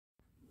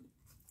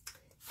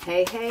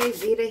Hey, hey,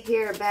 Vita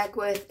here, back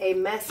with a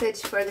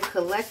message for the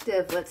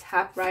collective. Let's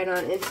hop right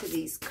on into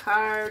these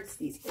cards,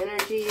 these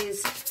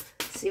energies,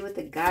 see what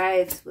the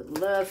guides would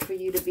love for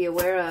you to be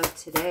aware of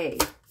today.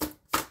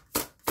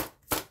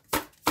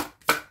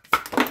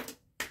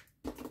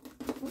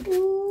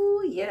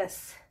 Ooh,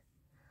 yes.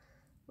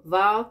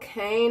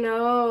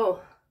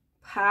 Volcano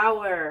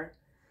power.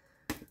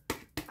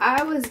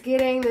 I was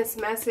getting this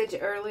message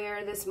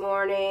earlier this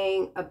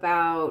morning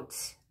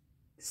about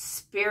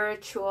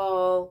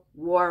spiritual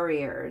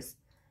warriors,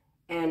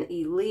 an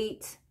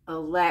elite,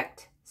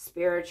 elect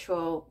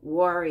spiritual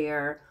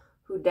warrior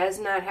who does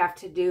not have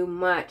to do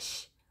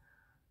much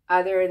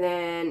other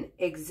than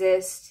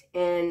exist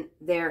in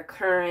their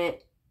current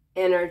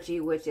energy,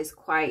 which is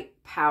quite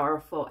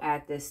powerful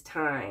at this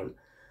time.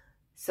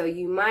 So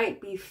you might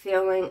be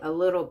feeling a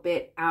little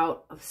bit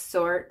out of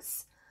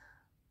sorts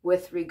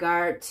with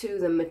regard to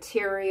the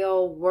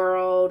material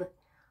world,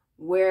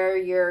 where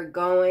you're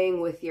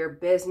going with your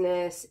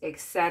business,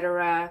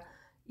 etc.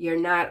 You're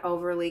not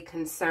overly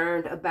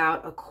concerned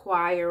about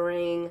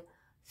acquiring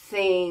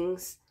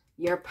things.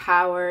 Your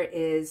power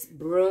is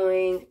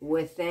brewing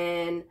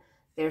within.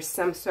 There's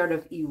some sort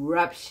of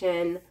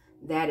eruption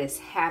that is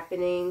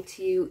happening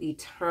to you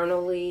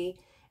eternally,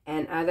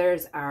 and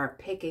others are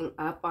picking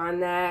up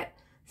on that.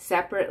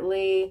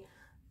 Separately,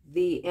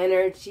 the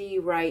energy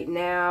right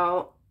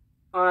now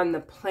on the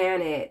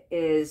planet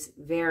is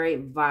very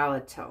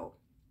volatile.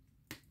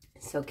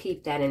 So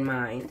keep that in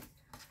mind.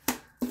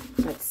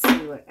 Let's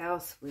see what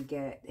else we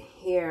get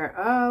here.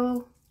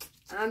 Oh,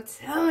 I'm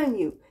telling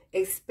you,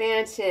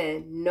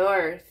 expansion,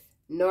 north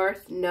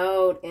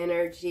node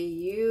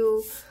energy.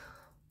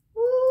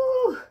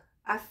 Woo,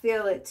 I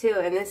feel it too.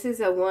 And this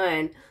is a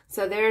 1.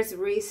 So there's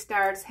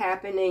restarts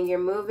happening. You're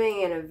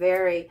moving in a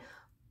very,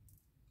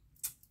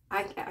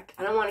 I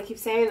don't want to keep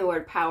saying the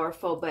word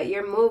powerful, but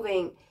you're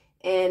moving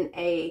in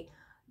a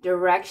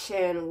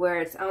direction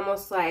where it's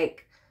almost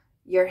like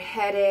you're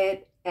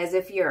headed as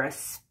if you're a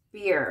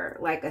spear,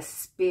 like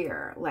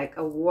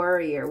a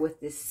warrior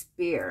with this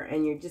spear,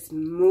 and you're just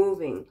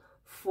moving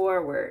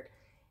forward.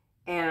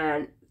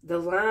 And the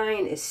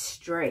line is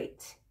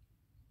straight.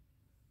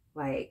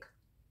 Like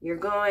you're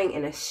going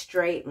in a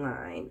straight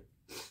line,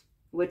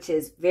 which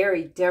is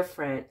very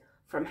different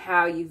from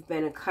how you've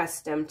been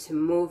accustomed to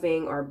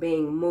moving or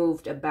being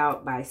moved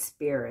about by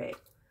spirit.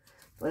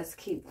 Let's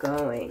keep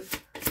going.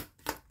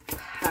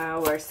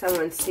 Power.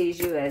 Someone sees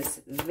you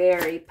as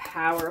very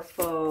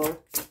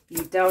powerful.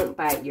 You don't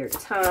bite your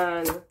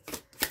tongue.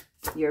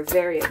 You're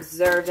very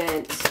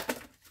observant.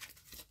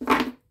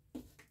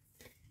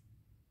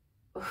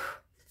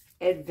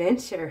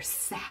 Adventure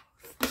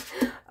south.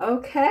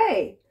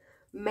 Okay.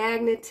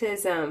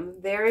 Magnetism.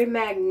 Very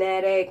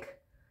magnetic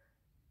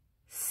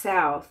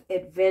south.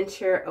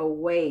 Adventure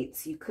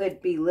awaits. You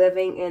could be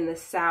living in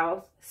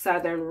the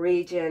southern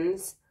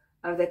regions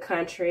of the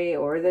country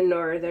or the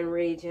northern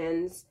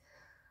regions.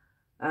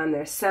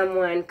 There's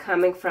someone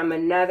coming from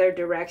another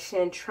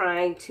direction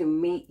trying to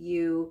meet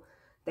you.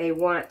 They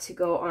want to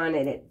go on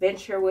an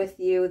adventure with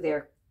you.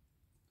 They're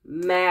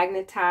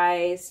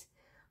magnetized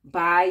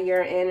by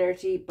your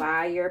energy,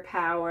 by your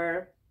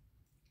power.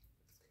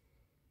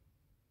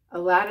 A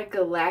lot of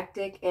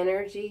galactic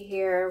energy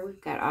here.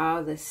 We've got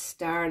all the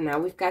star. Now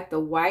we've got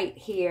the white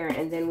here,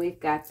 and then we've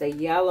got the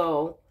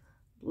yellow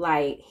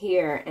light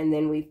here, and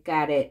then we've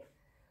got it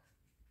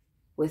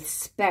with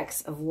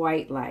specks of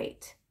white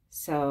light.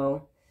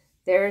 So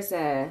there's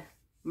a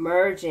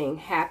merging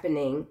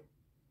happening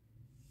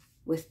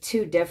with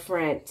 2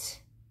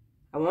 different,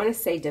 I want to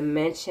say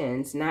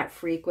dimensions, not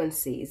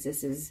frequencies.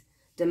 This is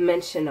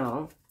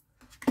dimensional,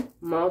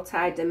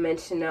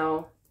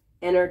 multi-dimensional,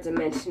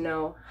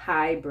 interdimensional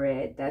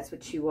hybrid. That's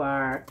what you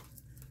are.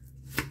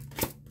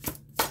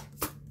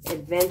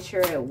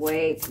 Adventure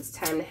awaits. It's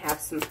time to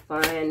have some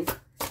fun,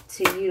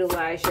 to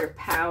utilize your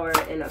power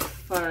in a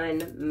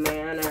fun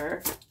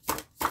manner.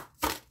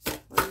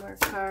 One more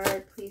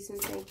card, please and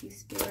thank you,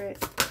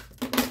 Spirit.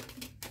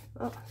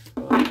 Oh,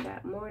 I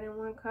got more than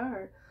 1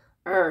 card.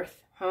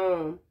 Earth,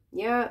 home.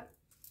 Yep.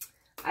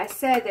 I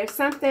said there's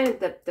something,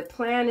 the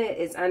planet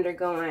is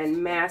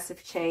undergoing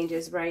massive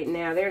changes right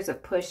now. There's a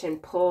push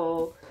and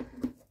pull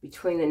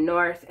between the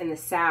north and the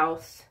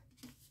south.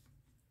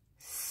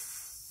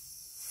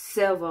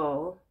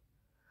 Civil.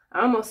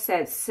 I almost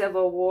said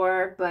civil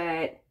war,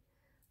 but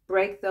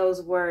break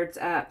those words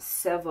up.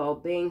 Civil,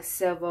 being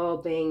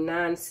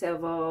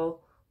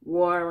non-civil,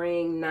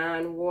 warring,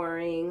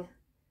 non-warring,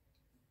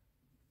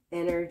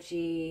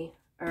 energy,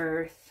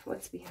 earth.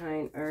 What's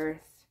behind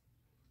earth?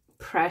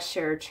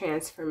 Pressure,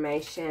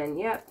 transformation.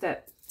 Yep,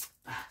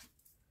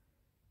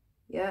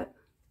 yep.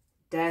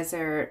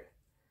 Desert.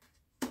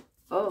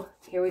 Oh,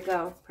 here we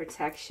go.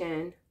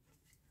 Protection.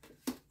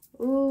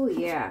 Ooh,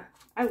 yeah.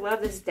 I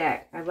love this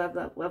deck. I love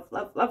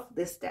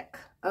this deck.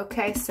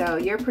 Okay, so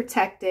you're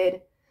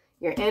protected.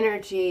 Your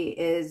energy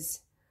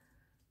is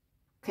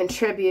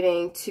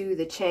contributing to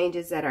the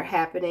changes that are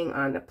happening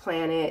on the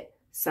planet,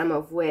 some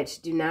of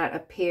which do not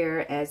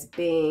appear as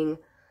being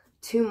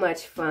too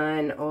much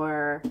fun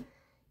or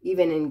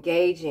even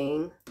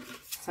engaging.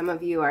 Some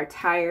of you are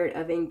tired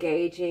of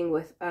engaging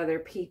with other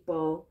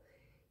people.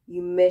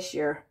 You miss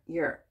your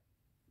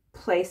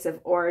place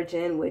of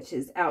origin, which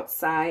is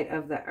outside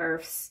of the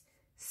earth's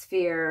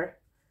sphere.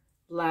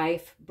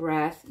 Life,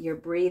 breath. You're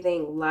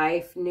breathing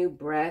life, new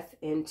breath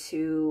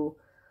into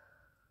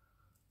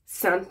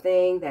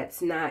something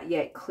that's not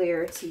yet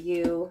clear to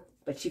you,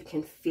 but you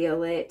can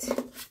feel it.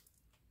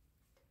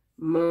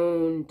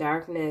 Moon,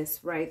 darkness,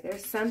 right?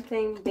 There's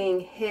something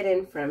being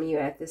hidden from you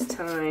at this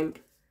time.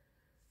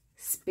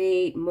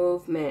 Speed,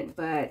 movement,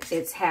 but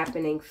it's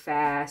happening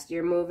fast.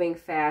 You're moving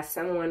fast.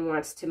 Someone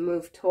wants to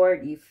move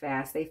toward you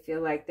fast. They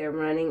feel like they're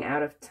running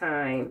out of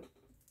time.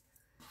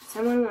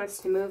 Someone wants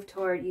to move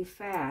toward you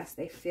fast.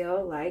 They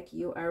feel like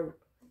you are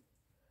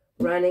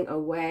running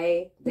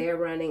away. They're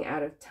running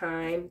out of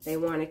time. They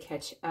want to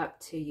catch up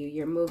to you.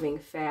 You're moving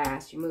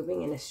fast. You're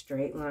moving in a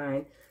straight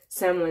line.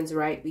 Someone's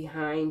right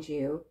behind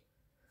you.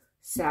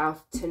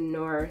 South to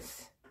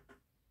north.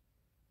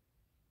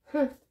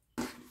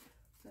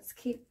 Let's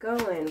keep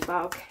going.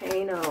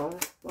 Volcano.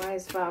 Why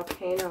is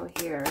volcano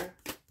here?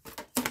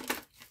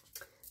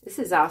 This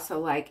is also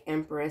like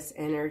Empress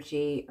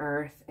energy,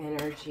 Earth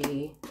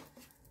energy.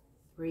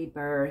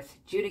 Rebirth.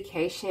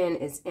 Judication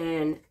is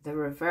in the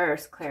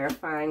reverse,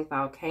 clarifying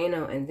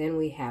volcano, and then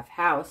we have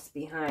house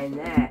behind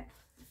that.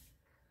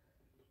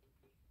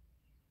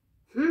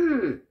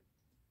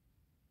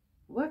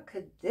 What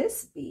could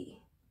this be?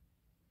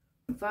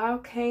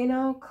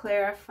 Volcano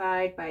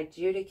clarified by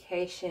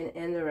judication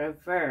in the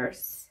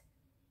reverse.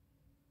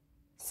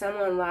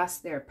 Someone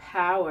lost their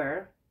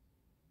power.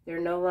 They're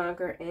no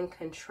longer in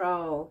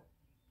control.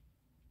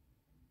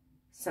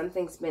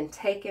 Something's been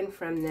taken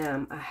from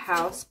them, a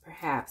house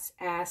perhaps,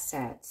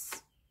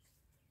 assets,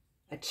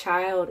 a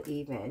child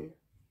even.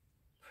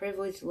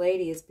 Privileged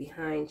lady is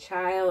behind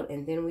child,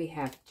 and then we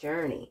have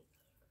journey.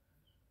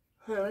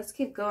 Let's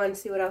keep going and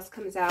see what else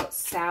comes out.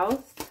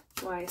 South.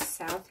 Why is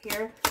south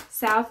here?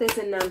 South is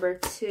a number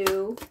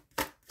 2.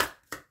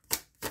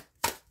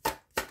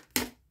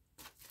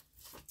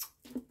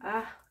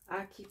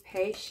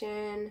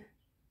 Occupation.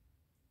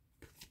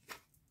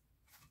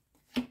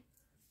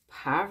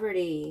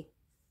 Poverty.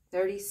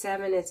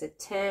 37 is a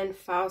 10,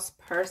 false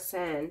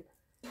person.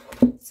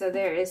 So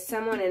there is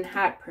someone in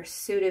hot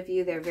pursuit of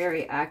you. They're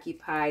very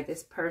occupied.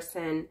 This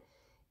person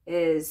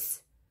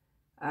is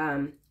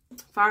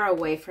far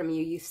away from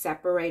you. You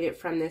separated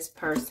from this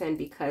person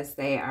because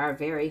they are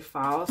very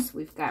false.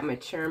 We've got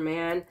mature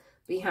man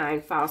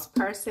behind false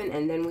person.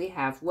 And then we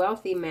have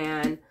wealthy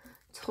man,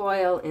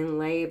 toil and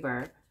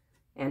labor.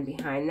 And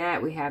behind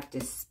that we have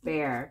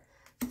despair.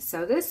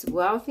 So this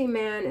wealthy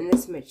man and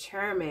this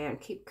mature man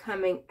keep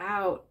coming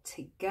out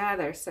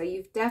together. So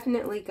you've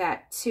definitely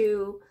got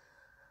 2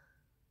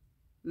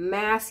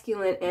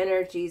 masculine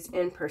energies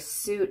in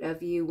pursuit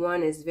of you.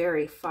 One is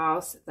very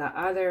false. The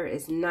other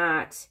is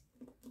not.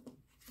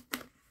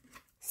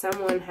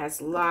 Someone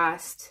has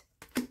lost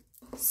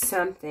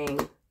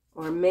something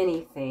or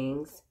many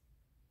things.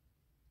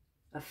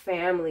 A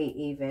family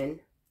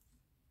even.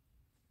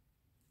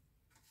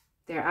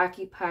 They're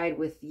occupied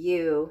with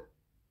you.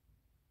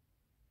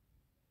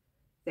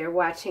 They're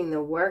watching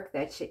the work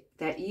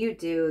that you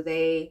do.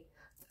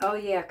 Oh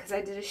yeah, because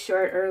I did a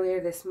short earlier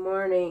this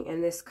morning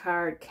and this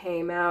card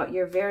came out.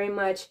 You're very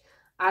much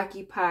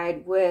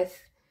occupied with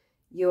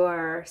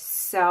your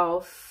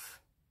self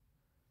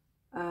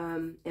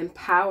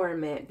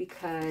empowerment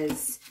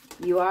because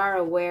you are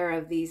aware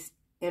of these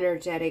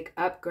energetic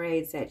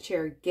upgrades that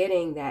you're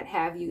getting that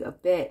have you a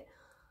bit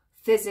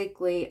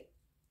physically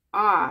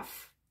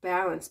off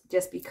balance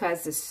just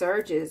because the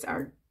surges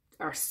are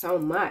so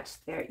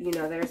much.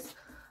 There's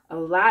a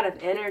lot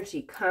of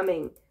energy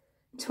coming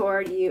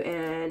toward you,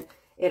 and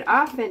it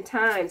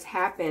oftentimes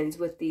happens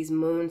with these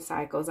moon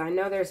cycles. I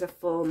know there's a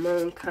full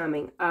moon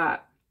coming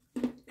up,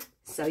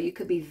 so you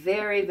could be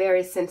very,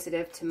 very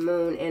sensitive to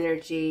moon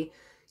energy.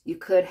 You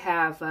could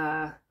have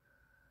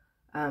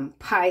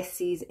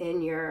Pisces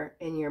in your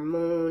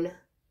moon.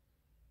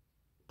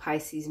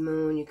 Pisces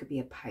moon. You could be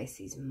a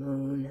Pisces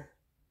moon.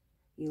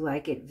 You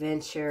like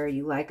adventure.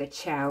 You like a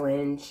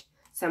challenge.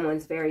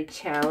 Someone's very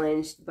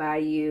challenged by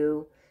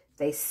you.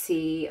 They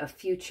see a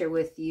future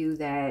with you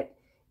that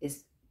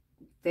is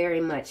very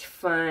much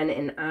fun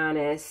and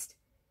honest.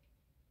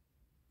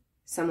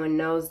 Someone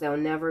knows they'll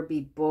never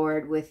be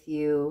bored with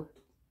you.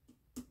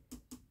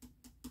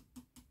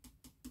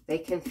 They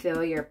can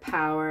feel your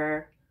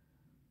power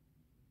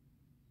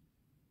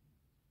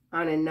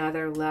on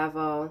another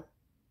level.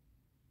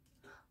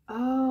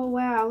 Oh,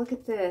 wow, look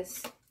at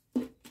this.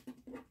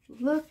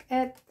 Look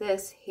at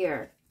this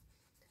here.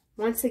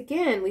 Once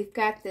again, we've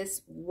got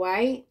this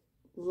white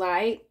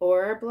light,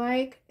 orb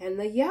light, and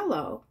the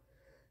yellow.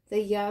 The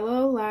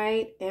yellow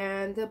light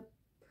and the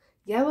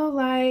yellow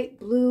light,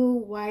 blue,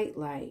 white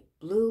light.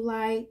 Blue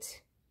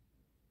light.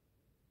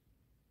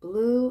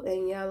 Blue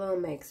and yellow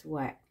makes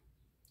what?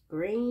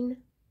 Green?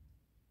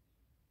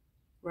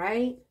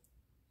 Right?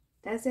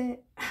 Does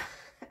it?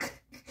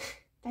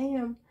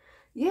 Damn.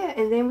 Yeah,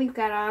 and then we've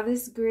got all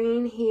this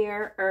green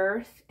here,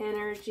 earth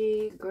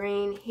energy,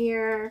 green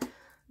here,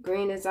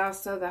 Green is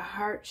also the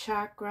heart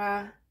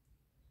chakra.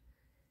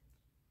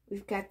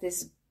 We've got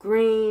this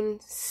green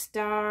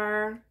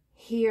star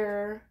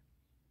here.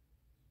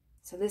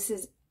 So this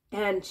is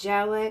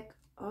angelic.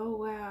 Oh,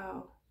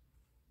 wow.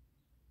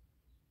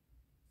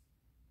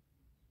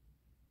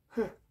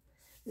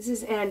 This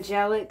is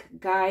angelic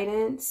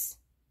guidance.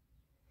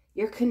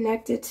 You're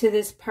connected to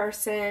this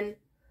person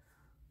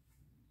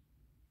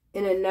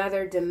in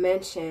another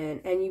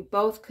dimension, and you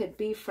both could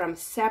be from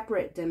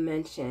separate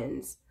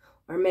dimensions.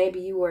 Or maybe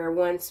you were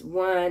once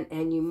one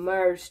and you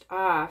merged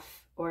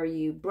off, or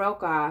you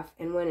broke off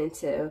and went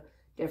into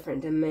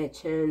different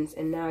dimensions,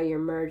 and now you're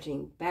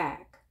merging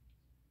back.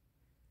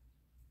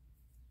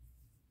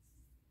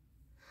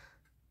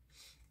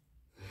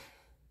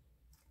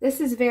 This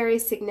is very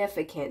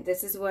significant.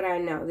 This is what I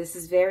know. This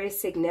is very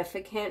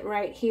significant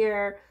right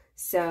here.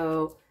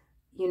 So,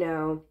 you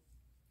know,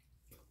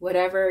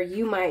 whatever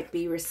you might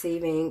be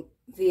receiving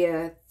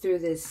through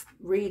this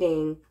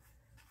reading,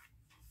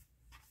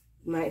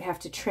 you might have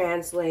to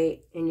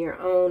translate in your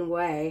own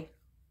way.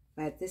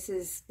 But this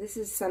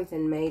is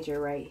something major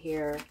right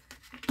here.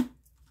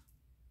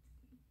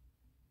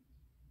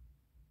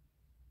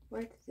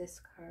 Where did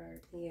this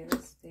card? Yeah,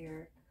 it's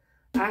there.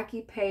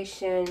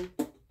 Occupation,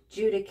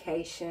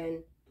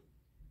 adjudication.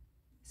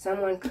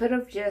 Someone could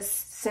have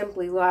just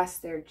simply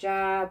lost their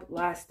job,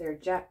 lost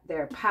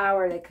their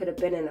power. They could have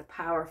been in a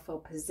powerful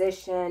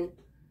position.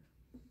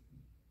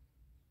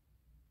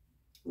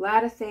 A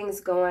lot of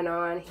things going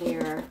on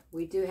here.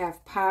 We do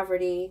have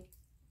poverty.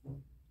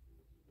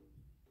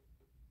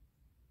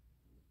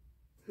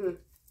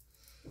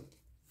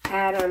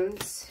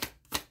 Atoms.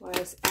 Why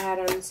is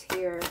atoms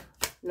here?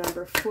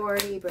 Number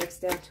 40 breaks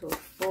down to a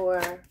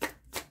 4.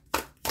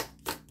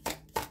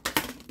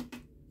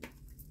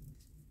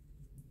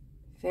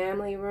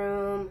 Family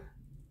room,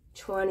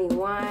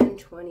 21.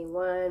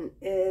 21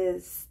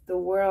 is the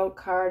world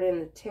card in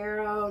the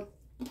tarot.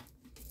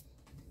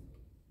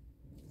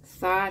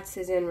 Thoughts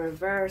is in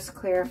reverse,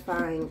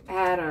 clarifying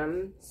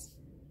atoms.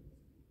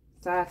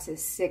 Thoughts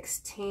is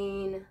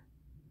 16.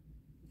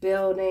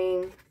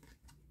 Building.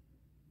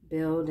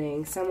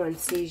 Someone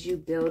sees you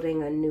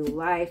building a new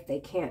life. They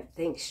can't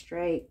think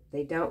straight.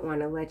 They don't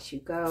want to let you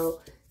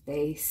go.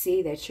 They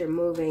see that you're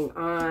moving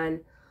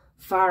on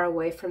far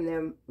away from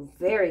them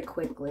very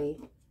quickly.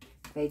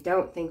 They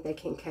don't think they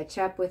can catch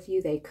up with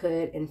you. They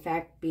could, in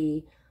fact,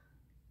 be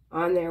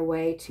on their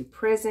way to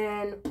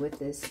prison with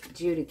this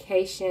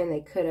adjudication.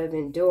 They could have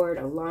endured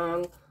a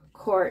long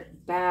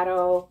court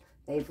battle.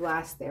 They've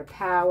lost their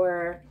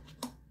power.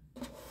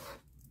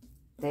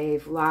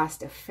 They've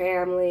lost a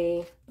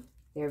family.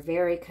 They're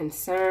very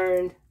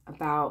concerned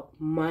about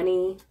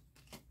money.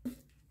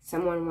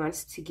 Someone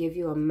wants to give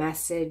you a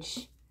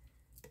message.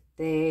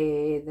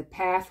 The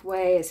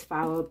pathway is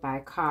followed by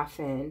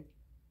coffin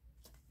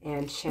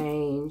and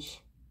change.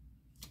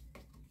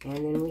 And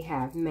then we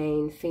have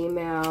main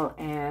female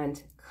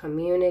and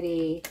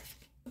community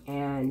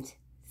and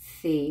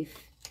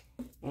thief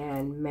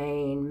and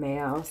main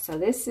male. So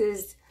this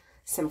is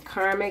some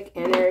karmic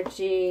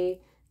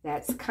energy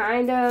that's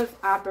kind of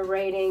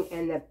operating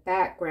in the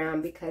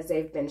background because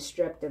they've been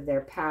stripped of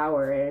their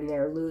power and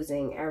they're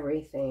losing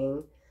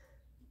everything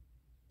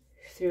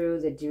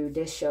through the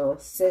judicial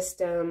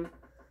system,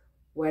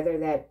 whether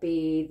that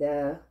be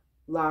the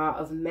law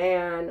of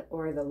man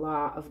or the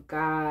law of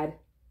God.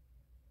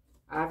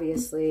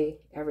 Obviously,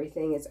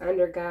 everything is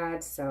under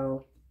God,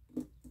 so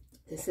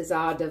this is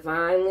all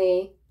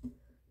divinely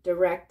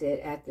directed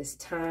at this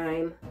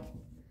time.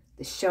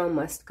 The show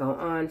must go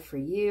on for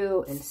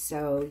you, and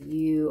so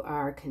you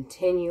are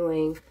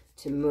continuing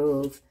to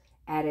move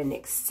at an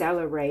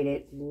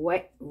accelerated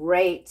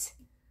rate.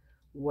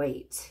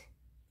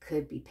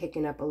 Could be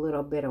picking up a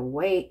little bit of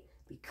weight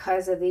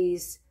because of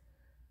these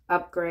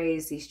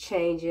upgrades, these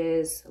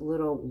changes, a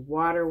little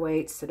water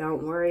weight, so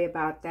don't worry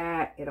about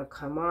that. It'll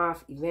come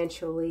off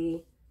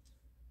eventually.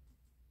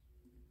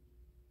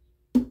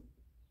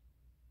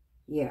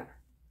 Yeah.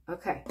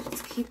 Okay,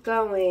 let's keep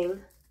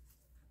going.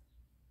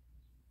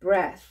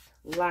 Breath,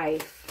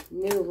 life,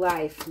 new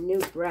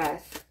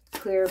breath,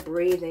 clear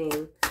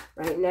breathing.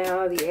 Right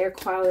now, the air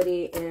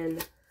quality in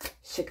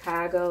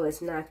Chicago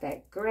is not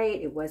that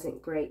great. It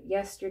wasn't great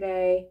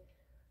yesterday.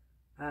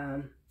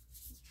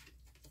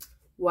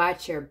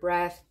 Watch your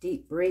breath,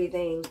 deep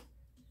breathing.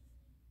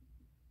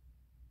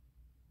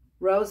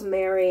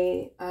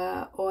 Rosemary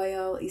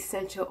oil,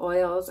 essential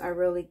oils are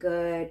really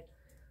good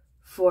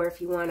for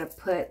if you want to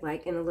put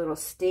like in a little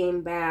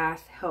steam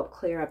bath, help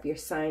clear up your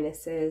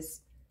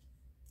sinuses.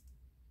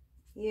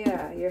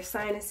 Yeah, your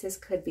sinuses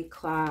could be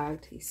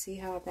clogged. You see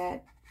how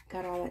that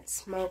got all that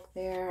smoke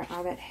there,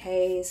 all that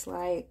haze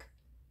like.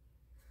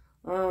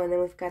 Oh, and then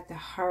we've got the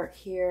heart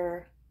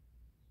here.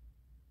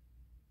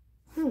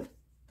 Ooh,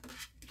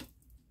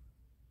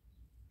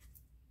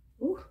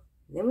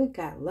 then we've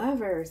got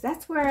lovers.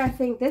 That's where I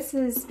think this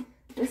is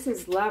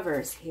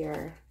lovers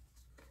here.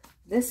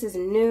 This is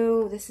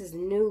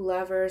new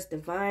lovers,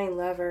 divine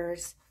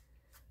lovers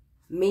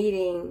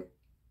meeting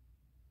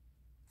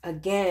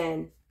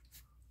again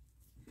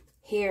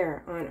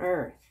here on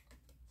earth.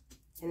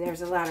 And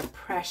there's a lot of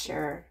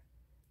pressure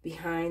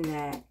behind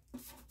that.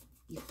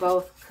 You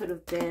both could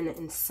have been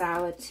in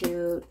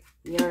solitude.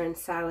 You're in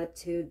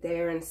solitude.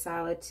 They're in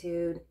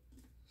solitude.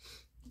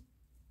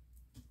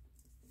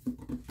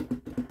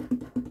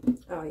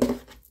 Oh, yeah.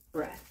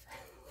 Breath.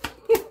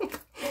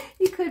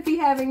 You could be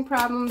having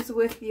problems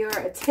with your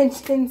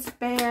attention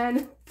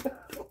span.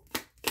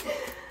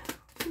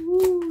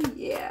 Ooh,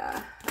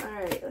 yeah. All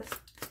right. Let's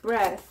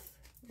breath.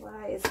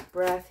 Why is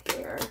breath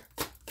here?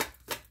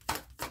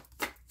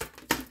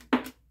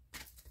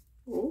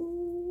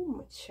 Ooh,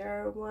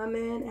 mature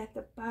woman at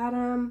the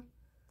bottom.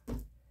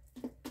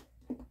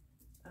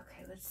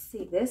 Okay, let's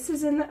see. This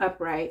is in the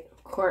upright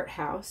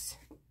courthouse.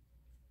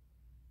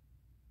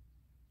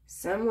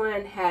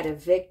 Someone had a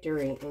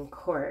victory in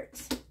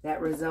court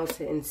that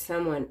resulted in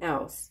someone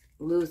else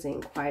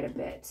losing quite a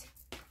bit.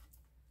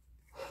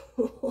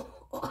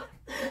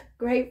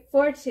 Great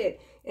fortune.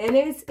 And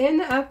it's in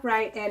the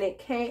upright, and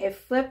it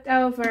flipped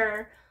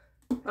over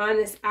on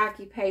this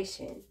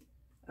occupation.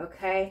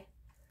 Okay?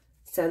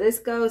 So this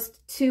goes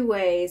two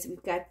ways.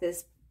 We've got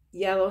this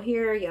yellow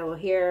here, yellow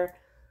here.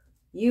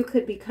 You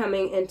could be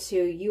coming into,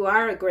 you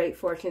are a great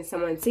fortune.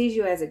 Someone sees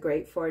you as a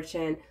great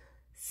fortune.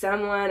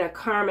 Someone, a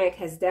karmic,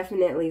 has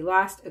definitely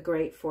lost a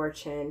great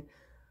fortune.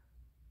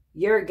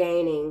 You're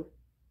gaining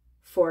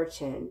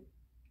fortune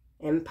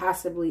and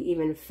possibly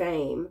even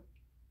fame.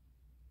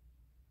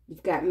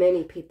 You've got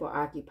many people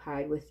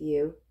occupied with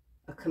you,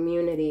 a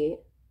community,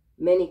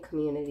 many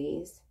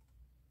communities.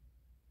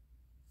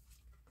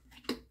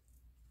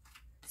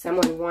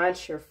 Someone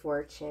wants your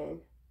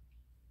fortune.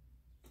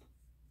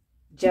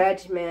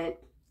 Judgment.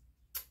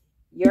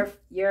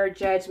 Your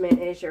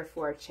judgment is your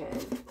fortune.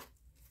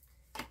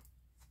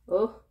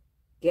 Oh,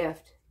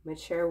 gift.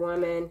 Mature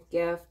woman,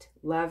 gift,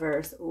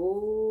 lovers.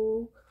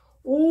 Ooh,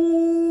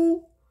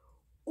 ooh,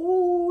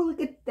 ooh, look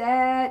at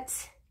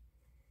that.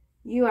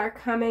 You are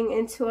coming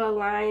into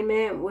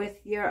alignment with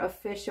your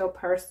official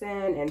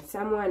person, and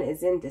someone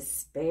is in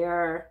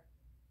despair.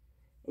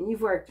 And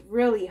you've worked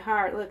really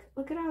hard.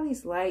 Look at all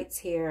these lights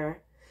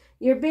here.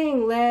 You're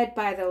being led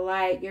by the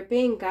light. You're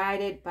being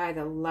guided by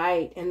the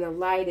light, and the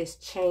light is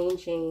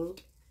changing.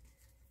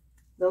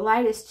 The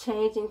light is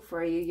changing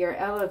for you. You're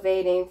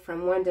elevating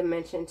from one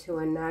dimension to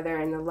another,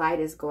 and the light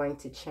is going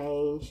to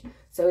change.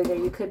 So either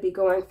you could be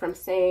going from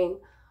seeing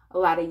a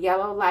lot of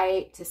yellow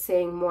light to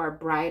seeing more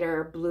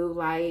brighter blue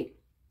light,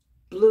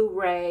 blue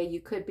ray. You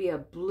could be a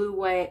blue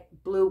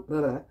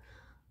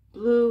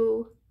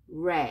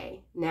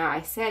ray. Now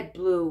I said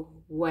blue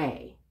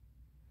way.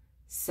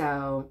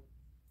 So,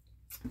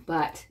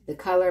 but the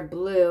color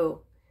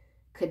blue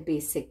could be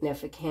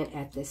significant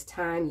at this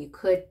time. You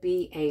could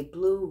be a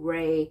blue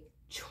ray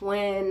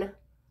twin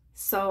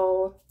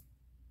soul.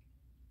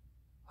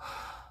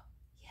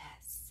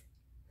 Yes.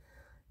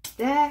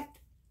 That,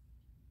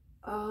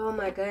 oh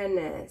my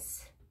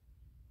goodness.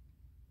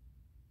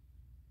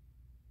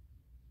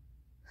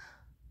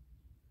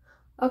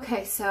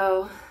 Okay,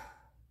 so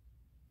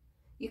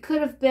you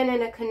could have been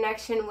in a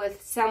connection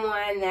with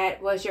someone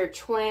that was your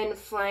twin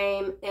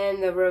flame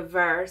in the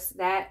reverse.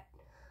 That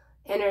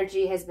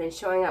energy has been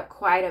showing up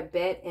quite a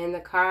bit in the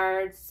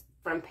cards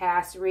from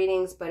past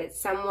readings, but it's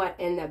somewhat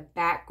in the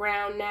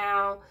background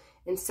now.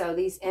 And so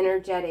these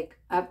energetic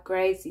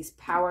upgrades, these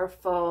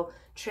powerful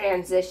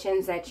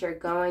transitions that you're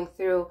going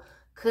through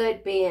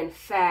could be, in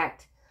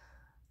fact,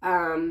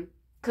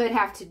 could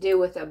have to do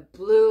with a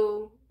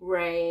blue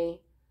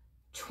ray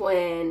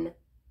twin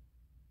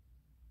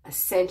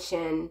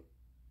ascension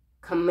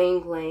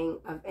commingling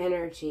of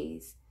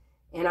energies.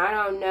 And I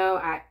don't know,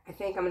 I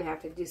think I'm going to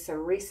have to do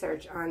some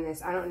research on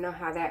this. I don't know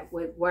how that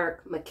would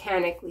work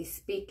mechanically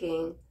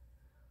speaking,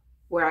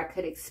 where I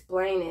could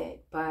explain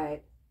it,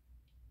 but,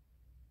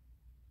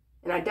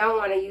 and I don't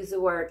want to use the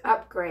word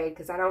upgrade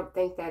because I don't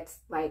think that's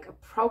like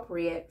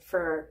appropriate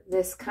for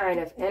this kind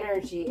of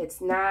energy.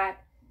 It's not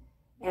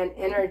an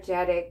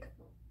energetic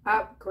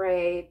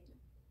upgrade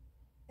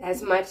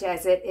as much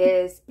as it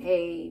is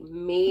a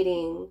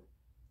meeting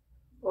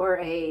or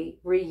a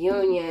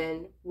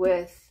reunion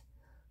with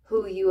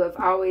who you have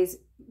always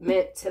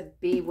meant to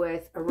be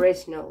with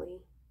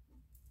originally,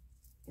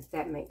 if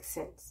that makes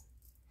sense.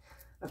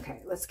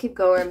 Okay, let's keep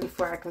going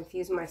before I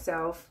confuse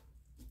myself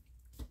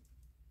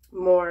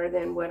more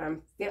than what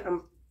I'm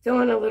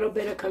feeling a little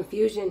bit of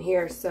confusion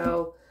here,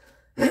 so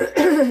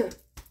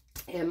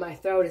and my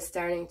throat is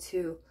starting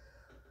to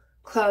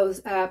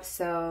close up.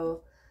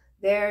 So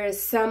there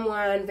is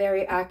someone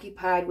very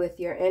occupied with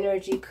your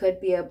energy,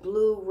 could be a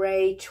blue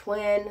ray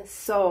twin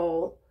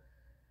soul,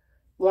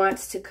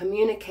 wants to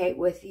communicate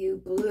with you.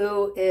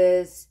 Blue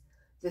is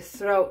the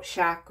throat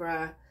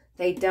chakra.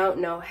 They don't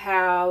know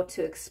how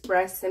to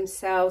express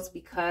themselves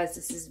because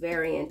this is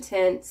very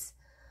intense.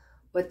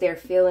 What they're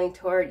feeling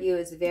toward you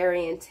is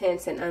very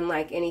intense and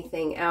unlike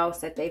anything else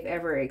that they've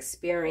ever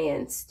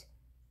experienced.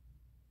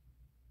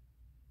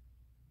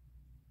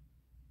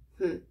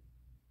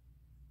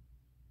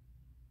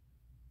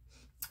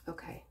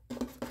 Okay.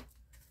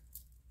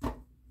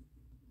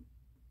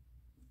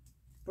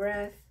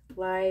 Breath,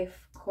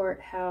 life,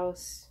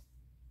 courthouse.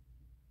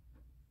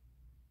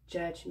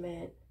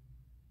 Judgment,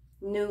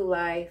 new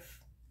life.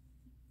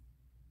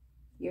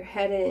 You're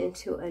headed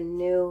into a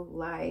new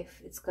life.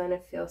 It's going to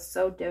feel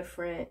so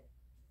different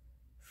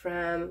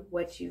from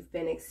what you've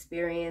been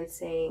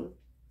experiencing,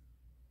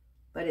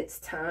 but it's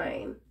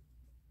time.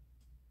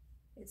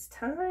 It's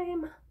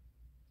time.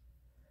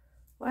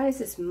 Why is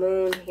this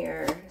moon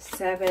here?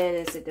 7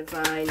 is a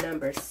divine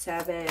number.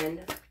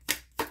 7.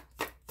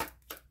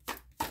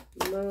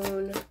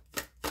 Moon.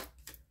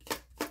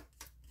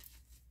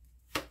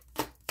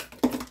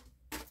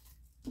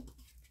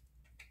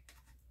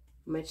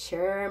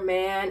 Mature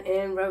man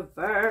in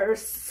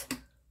reverse.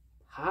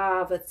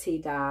 Poverty,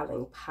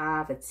 darling.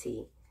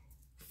 Poverty.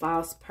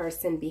 False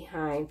person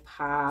behind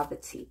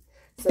poverty.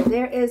 So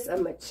there is a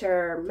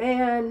mature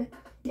man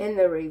in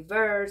the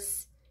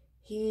reverse.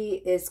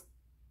 He is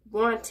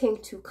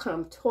wanting to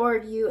come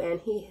toward you, and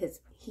he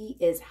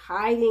is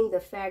hiding the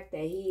fact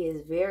that he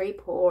is very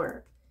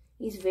poor.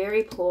 He's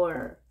very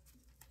poor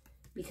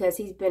because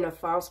he's been a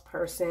false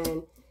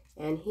person,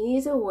 and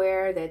he's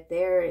aware that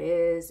there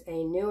is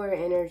a newer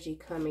energy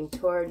coming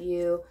toward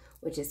you,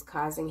 which is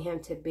causing him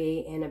to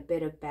be in a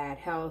bit of bad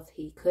health.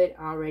 He could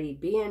already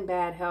be in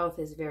bad health,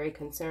 is very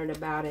concerned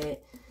about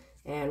it,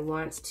 and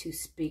wants to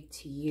speak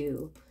to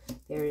you.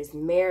 There is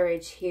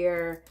marriage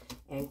here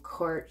and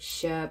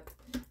courtship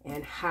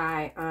and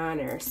high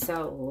honor.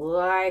 So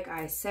like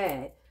I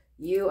said,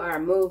 you are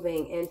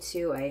moving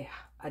into a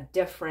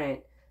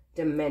different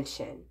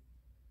dimension.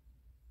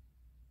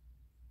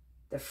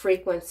 The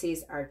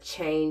frequencies are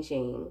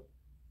changing.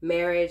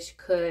 Marriage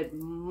could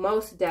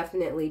most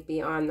definitely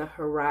be on the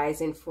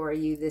horizon for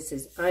you. This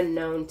is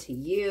unknown to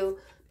you,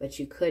 but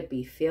you could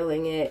be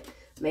feeling it.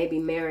 Maybe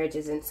marriage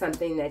isn't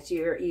something that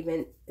you're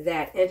even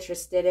that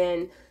interested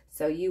in,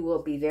 so you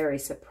will be very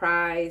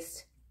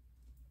surprised.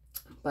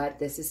 But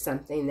this is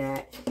something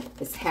that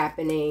is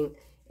happening.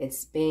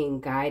 It's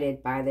being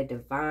guided by the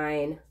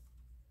divine.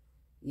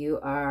 You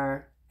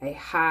are a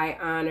high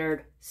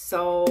honored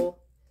soul.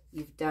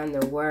 You've done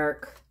the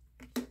work.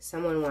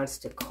 Someone wants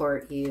to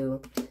court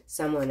you.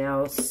 Someone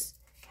else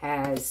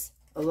has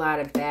a lot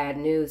of bad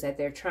news that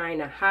they're trying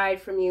to hide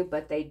from you,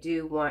 but they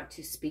do want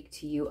to speak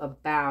to you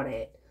about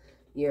it.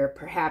 You're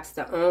perhaps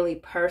the only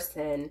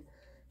person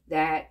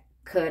that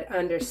could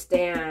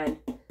understand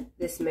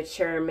this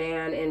mature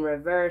man in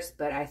reverse,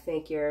 but I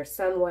think you're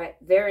somewhat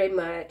very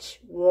much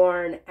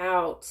worn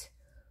out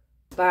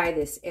by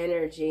this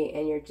energy,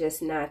 and you're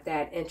just not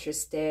that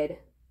interested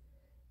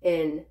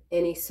in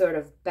any sort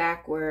of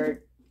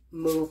backward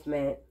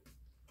movement.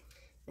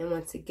 And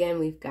once again,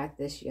 we've got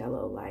this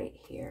yellow light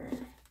here,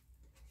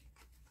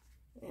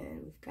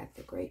 and we've got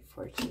the great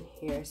fortune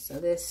here. So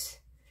this,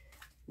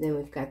 then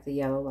we've got the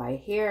yellow light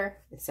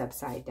here. It's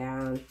upside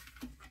down.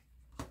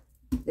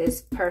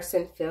 This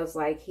person feels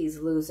like he's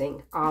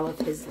losing all of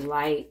his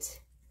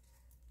light.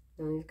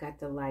 And we've got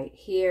the light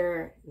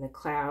here, and the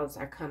clouds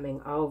are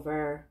coming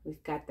over.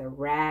 We've got the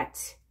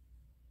rat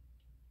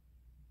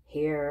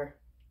here.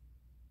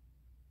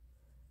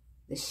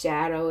 The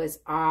shadow is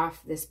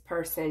off. This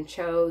person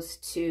chose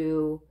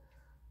to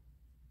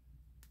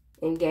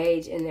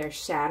engage in their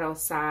shadow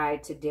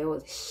side to deal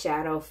with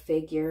shadow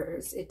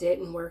figures. It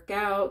didn't work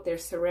out. They're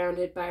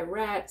surrounded by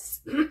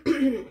rats.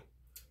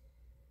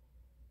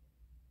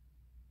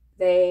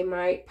 They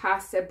might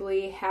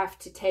possibly have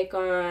to take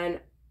on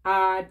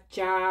odd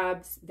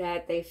jobs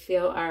that they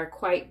feel are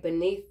quite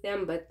beneath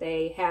them, but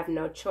they have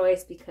no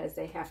choice because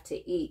they have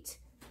to eat.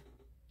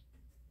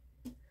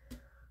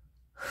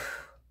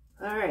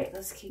 All right,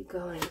 let's keep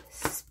going.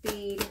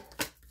 Speed.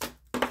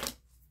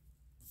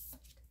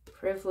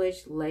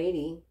 Privileged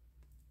lady.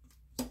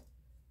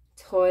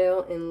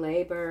 Toil and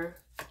labor.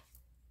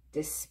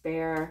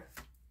 Despair.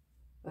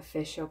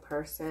 Official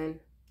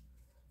person.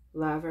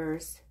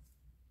 Lovers.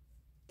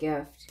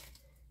 Gift.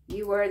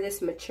 You were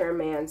this mature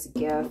man's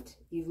gift.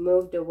 You've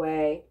moved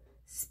away.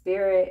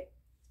 Spirit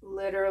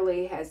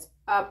literally has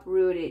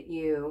uprooted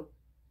you.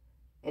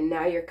 And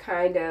now you're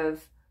kind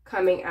of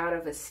coming out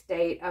of a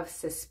state of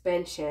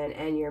suspension,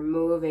 and you're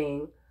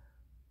moving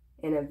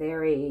in a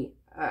very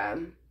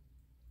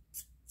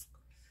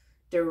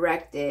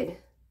directed,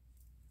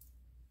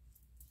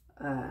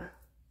 I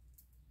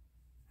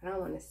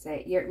don't want to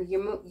say,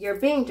 you're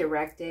being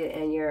directed,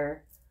 and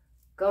you're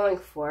going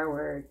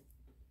forward.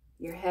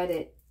 You're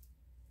headed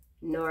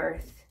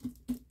north.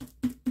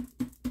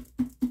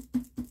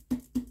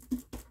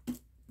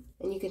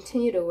 And you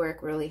continue to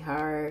work really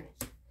hard.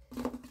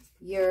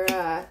 You're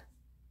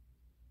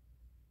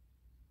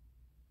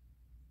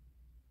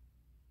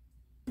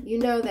you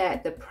know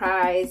that the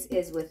prize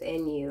is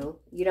within you.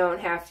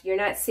 You're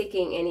not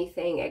seeking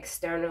anything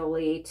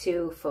externally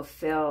to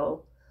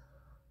fulfill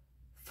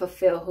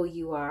who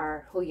you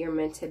are, who you're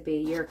meant to be.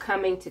 You're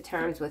coming to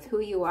terms with who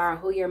you are,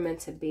 who you're meant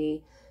to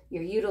be.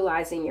 You're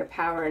utilizing your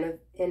power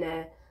in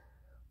a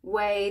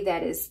way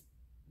that is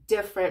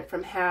different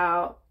from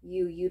how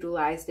you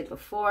utilized it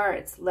before.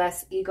 It's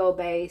less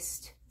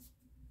ego-based.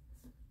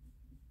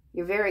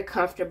 You're very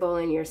comfortable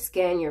in your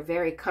skin. You're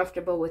very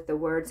comfortable with the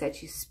words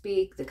that you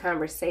speak, the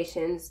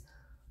conversations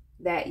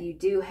that you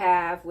do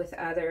have with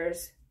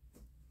others.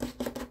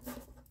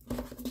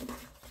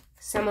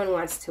 Someone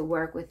wants to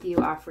work with you,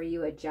 offer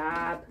you a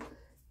job.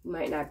 You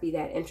might not be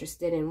that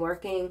interested in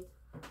working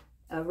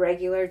a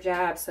regular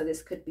job, so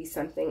this could be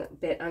something a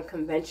bit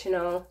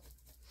unconventional.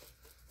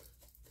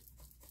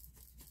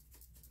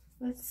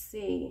 Let's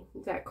see.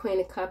 We've got Queen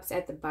of Cups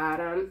at the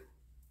bottom.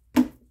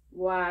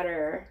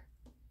 Water.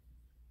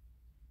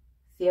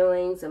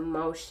 Feelings,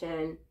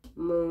 emotion,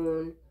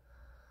 moon.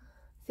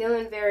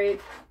 Feeling very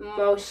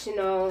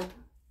emotional.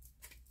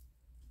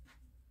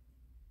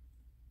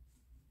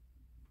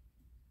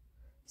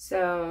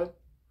 So,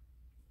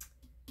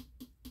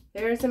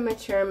 there's a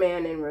mature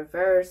man in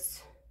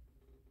reverse.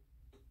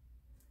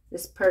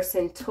 This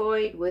person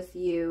toyed with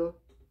you,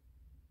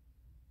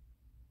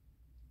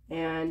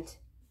 and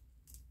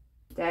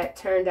that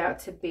turned out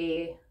to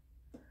be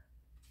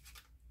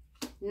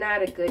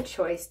not a good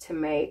choice to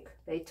make.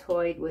 They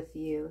toyed with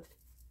you.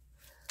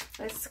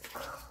 Let's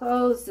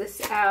close this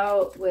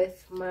out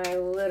with my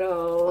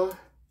little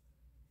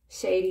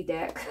shady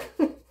deck.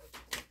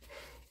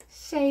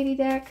 Shady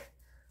deck.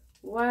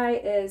 Why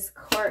is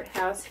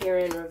Courthouse here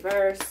in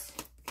reverse?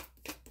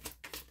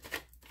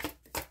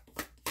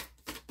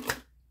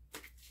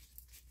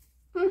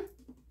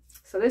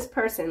 So this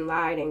person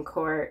lied in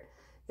court.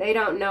 They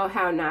don't know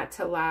how not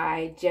to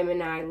lie.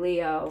 Gemini,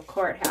 Leo,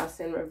 Courthouse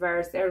in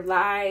reverse. Their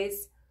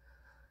lies.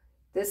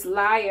 This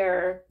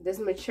liar, this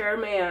mature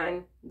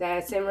man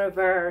that's in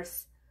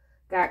reverse,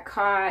 got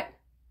caught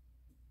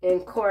in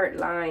court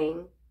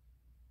lying.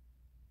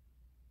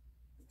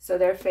 So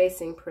they're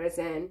facing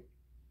prison.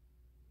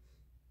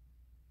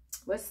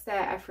 What's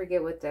that? I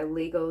forget what the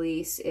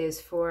legalese is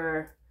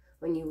for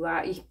when you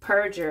lie. You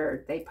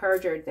perjured. They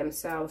perjured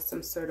themselves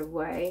some sort of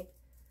way.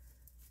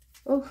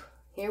 Oh,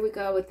 here we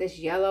go with this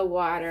yellow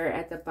water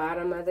at the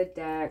bottom of the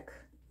deck.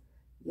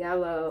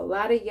 Yellow. A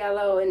lot of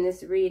yellow in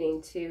this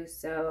reading too.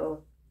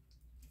 So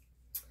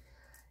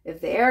if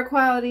the air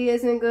quality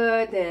isn't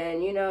good,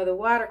 then you know the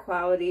water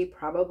quality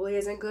probably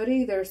isn't good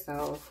either.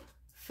 So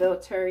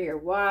filter your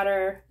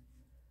water.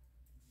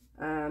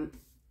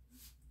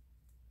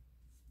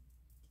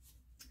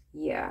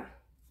 Yeah.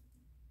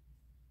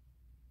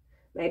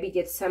 Maybe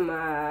get some,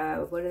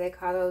 what do they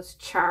call those?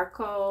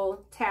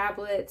 Charcoal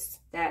tablets.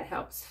 That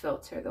helps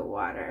filter the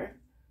water.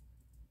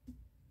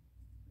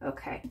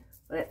 Okay,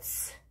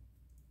 let's...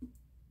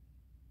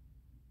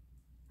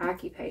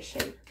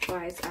 Occupation.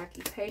 Why is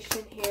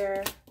occupation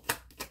here?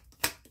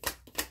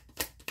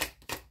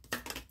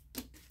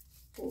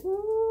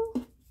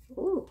 Ooh.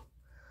 Ooh.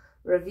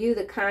 Review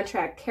the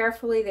contract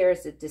carefully. There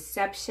is a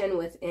deception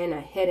within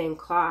a hidden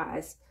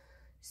clause.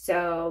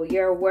 So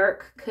your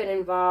work could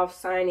involve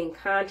signing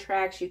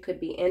contracts. You could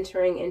be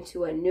entering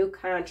into a new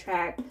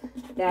contract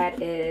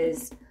that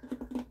is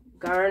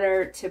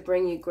garnered to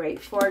bring you great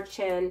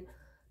fortune.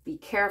 Be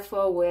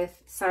careful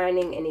with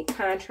signing any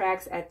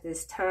contracts at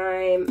this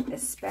time,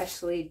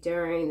 especially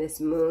during this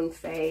moon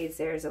phase.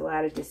 There's a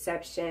lot of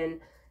deception.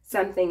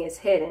 Something is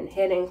hidden.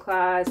 Hidden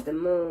clause, the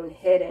moon,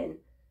 hidden.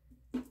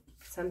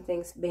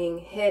 Something's being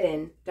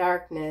hidden.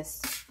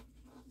 Darkness.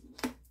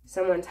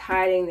 Someone's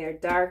hiding their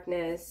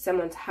darkness.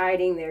 Someone's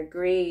hiding their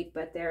greed,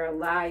 but they're a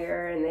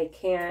liar and they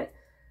can't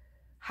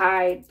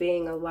hide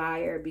being a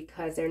liar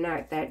because they're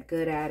not that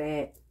good at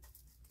it.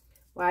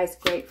 Why is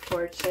great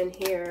fortune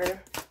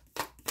here?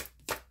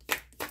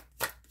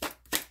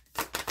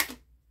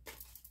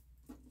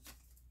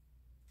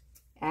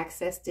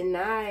 Access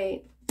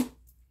denied.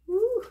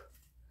 Woo.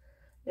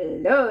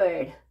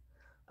 Lord.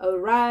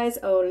 Arise,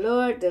 O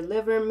Lord,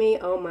 deliver me,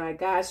 oh my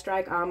God,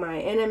 strike all my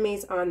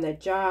enemies on the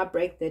jaw,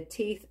 break the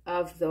teeth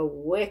of the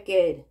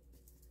wicked.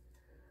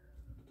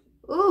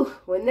 Ooh,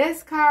 when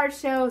this card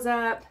shows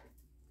up,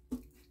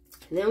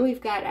 then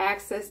we've got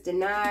access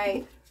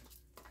denied.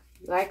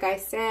 Like I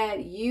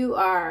said, you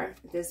are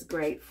this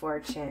great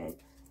fortune,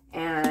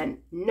 and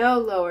no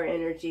lower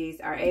energies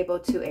are able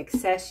to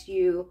access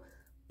you,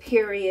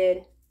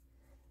 period.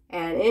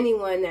 And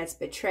anyone that's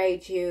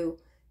betrayed you,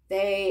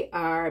 they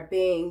are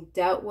being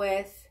dealt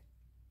with,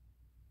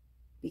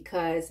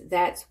 because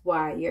that's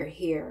why you're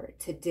here,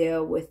 to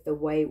deal with the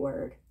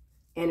wayward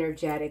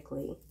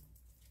energetically.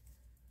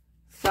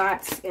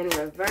 Thoughts in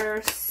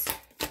reverse.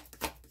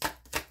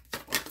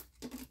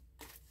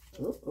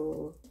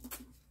 Ooh.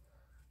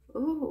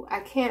 Ooh, I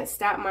can't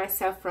stop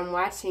myself from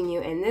watching you,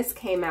 and this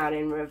came out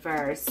in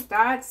reverse.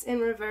 Thoughts in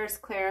reverse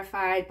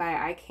clarified by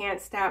I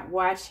can't stop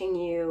watching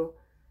you.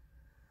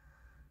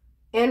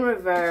 In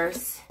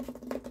reverse.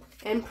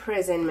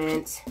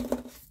 Imprisonment,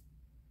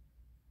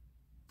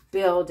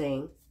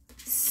 building.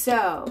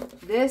 So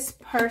this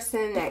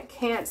person that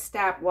can't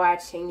stop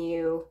watching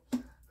you,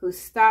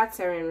 whose thoughts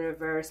are in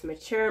reverse,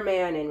 mature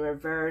man in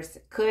reverse,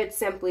 could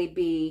simply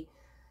be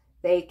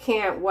they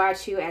can't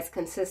watch you as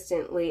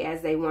consistently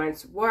as they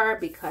once were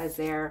because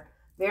they're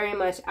very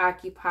much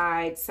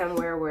occupied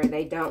somewhere where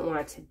they don't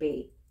want to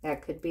be.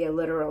 That could be a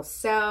literal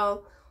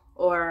cell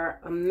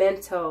or a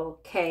mental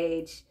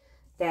cage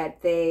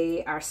that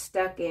they are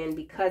stuck in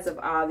because of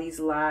all these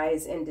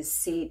lies and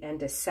deceit and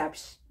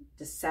deceptive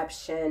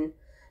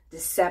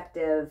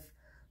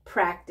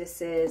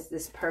practices.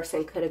 This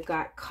person could have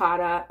got caught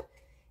up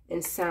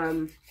in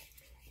some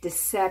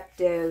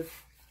deceptive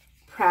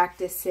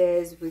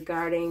practices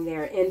regarding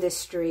their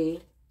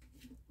industry,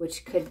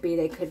 which could be,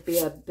 they could be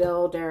a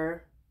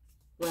builder,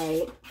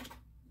 right?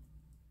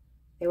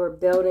 They were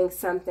building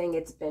something,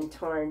 it's been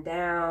torn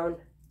down.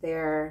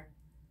 They're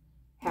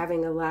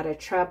having a lot of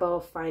trouble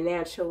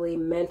financially,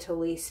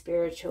 mentally,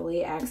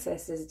 spiritually.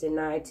 Access is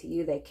denied to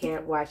you. They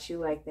can't watch you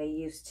like they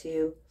used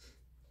to.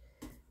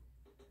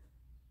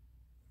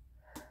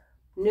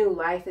 New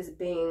life is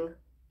being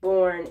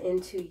born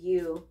into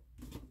you.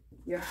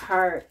 Your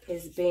heart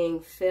is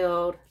being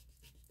filled.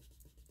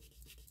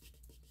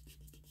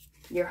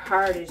 Your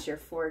heart is your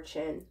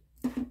fortune.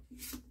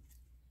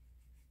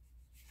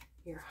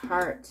 Your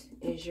heart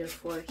is your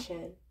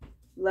fortune.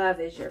 Love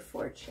is your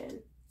fortune.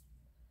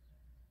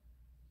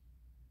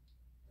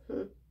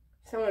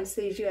 Someone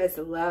sees you as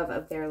the love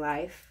of their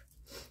life,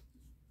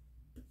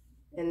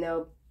 and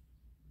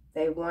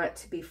they want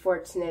to be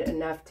fortunate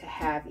enough to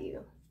have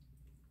you.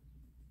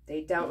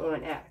 They don't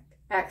want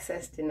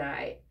access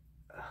denied.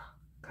 Oh,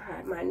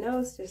 God, my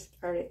nose just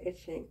started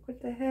itching.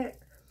 What the heck?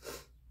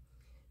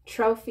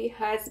 Trophy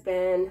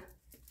husband,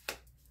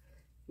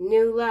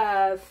 new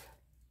love.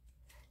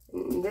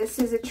 This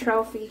is a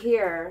trophy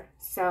here.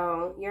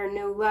 So your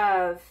new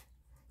love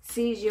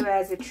sees you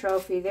as a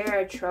trophy. They're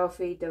a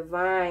trophy.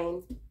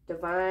 Divine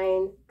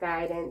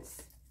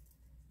guidance,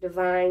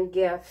 divine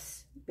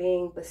gifts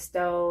being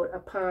bestowed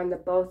upon the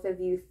both of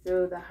you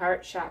through the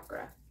heart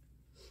chakra.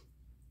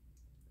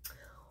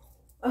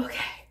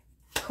 Okay,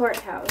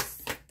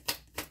 courthouse.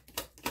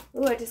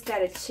 Ooh, I just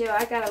gotta chill.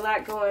 I got a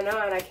lot going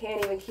on. I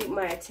can't even keep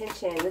my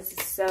attention. This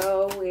is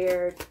so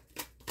weird.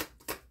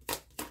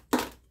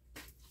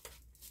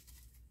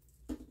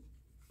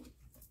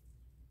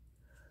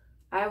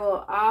 I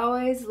will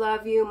always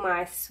love you,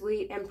 my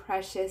sweet and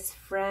precious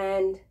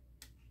friend.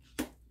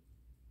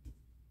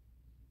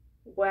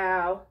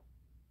 Wow.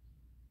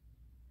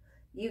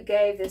 You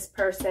gave this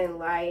person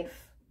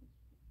life.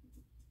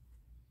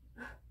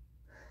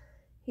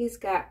 He's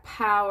got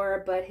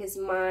power, but his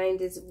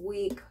mind is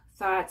weak.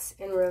 Thoughts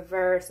in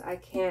reverse. I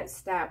can't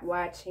stop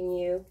watching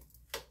you.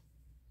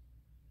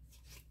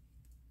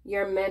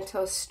 Your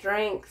mental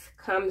strength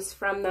comes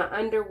from the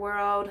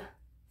underworld.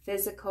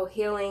 Physical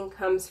healing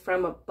comes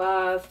from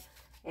above.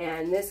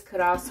 And this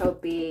could also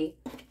be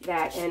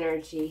that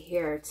energy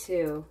here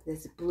too.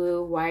 This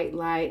blue, white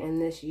light and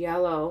this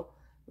yellow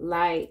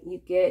light. You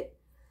get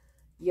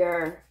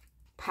your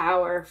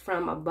power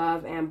from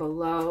above and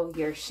below.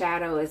 Your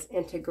shadow is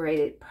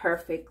integrated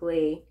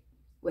perfectly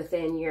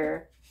within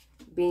your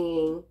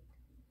being.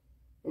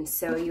 And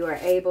so you are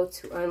able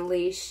to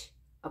unleash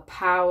a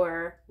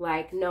power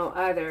like no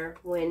other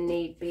when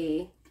need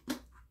be.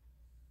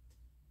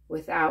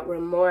 Without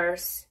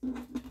remorse,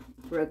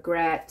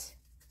 regret,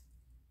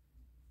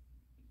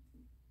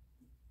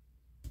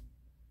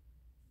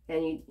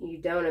 and you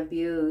don't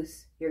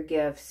abuse your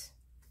gifts.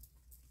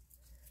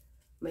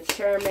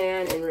 Mature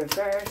man in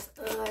reverse.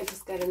 Oh, I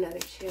just got another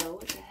chill.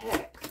 What the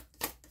heck?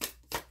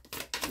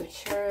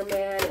 Mature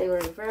man in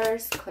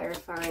reverse,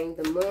 clarifying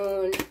the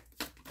moon.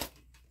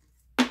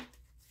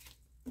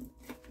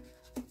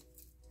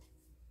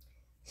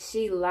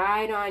 She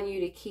lied on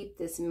you to keep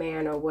this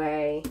man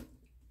away.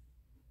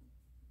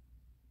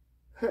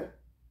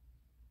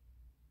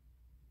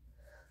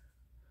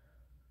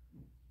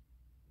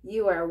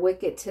 You are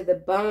wicked to the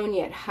bone,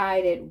 yet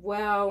hide it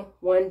well.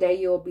 One day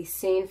you will be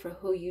seen for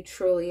who you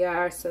truly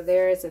are. So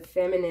there is a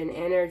feminine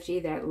energy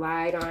that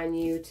lied on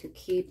you to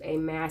keep a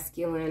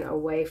masculine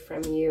away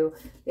from you.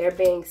 They're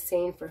being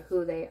seen for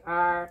who they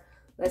are.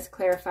 Let's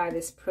clarify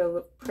this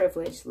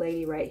privileged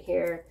lady right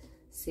here.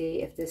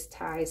 See if this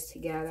ties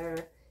together.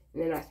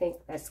 And then I think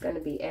that's going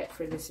to be it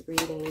for this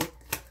reading.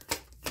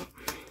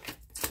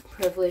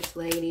 Privileged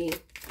lady.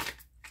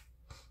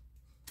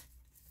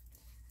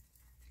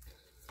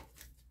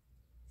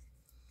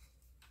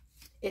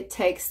 It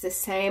takes the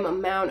same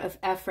amount of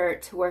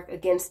effort to work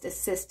against a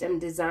system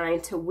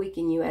designed to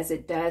weaken you as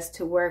it does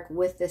to work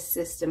with the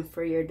system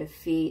for your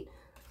defeat.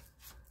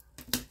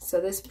 So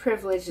this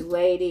privileged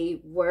lady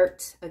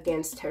worked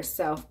against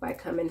herself by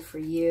coming for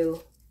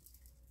you.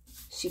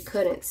 She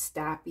couldn't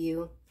stop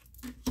you.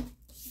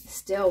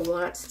 Still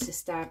wants to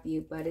stop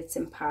you, but it's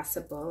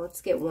impossible. Let's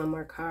get one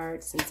more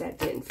card since that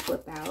didn't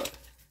flip out.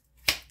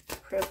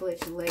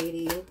 Privileged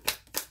lady.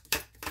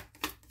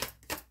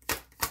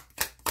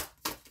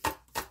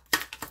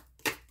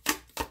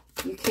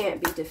 You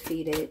can't be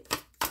defeated.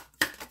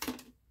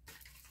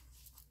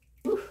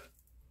 Oof.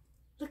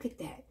 Look at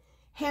that.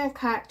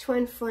 Hancock,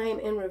 twin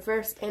flame, and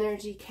reverse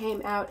energy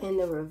came out in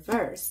the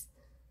reverse.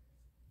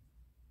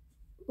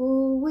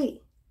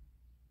 Ooh-wee.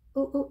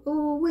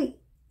 Ooh-wee.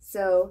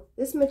 So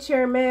this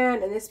mature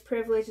man and this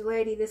privileged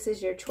lady, this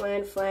is your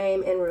twin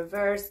flame in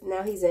reverse.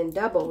 Now he's in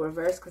double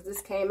reverse because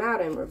this came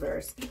out in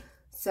reverse.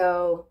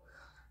 So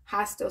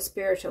hostile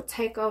spiritual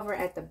takeover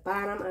at the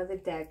bottom of the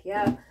deck.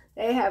 Yeah.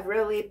 They have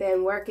really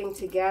been working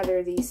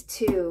together, these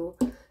two,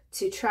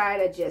 to try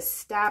to just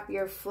stop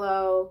your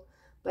flow.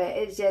 But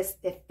it's just,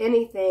 if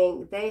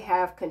anything, they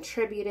have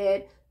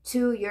contributed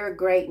to your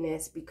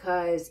greatness,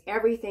 because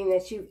everything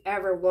that you've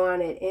ever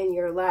wanted in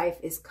your life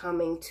is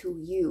coming to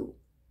you.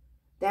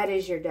 That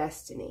is your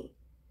destiny.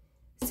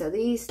 So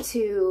these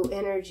two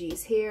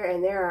energies here,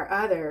 and there are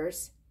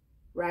others,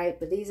 right?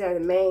 But these are the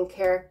main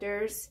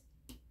characters.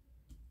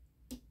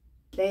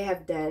 They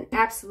have done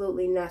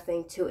absolutely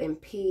nothing to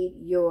impede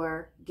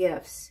your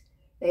gifts.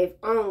 They've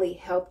only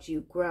helped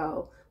you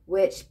grow,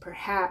 which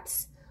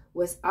perhaps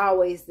was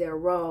always their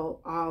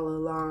role all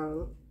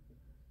along.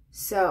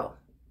 So,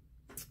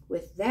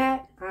 with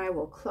that, I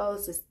will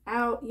close this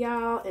out,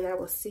 y'all, and I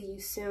will see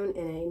you soon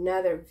in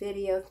another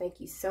video. Thank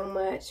you so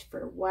much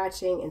for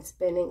watching and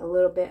spending a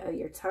little bit of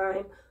your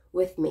time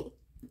with me.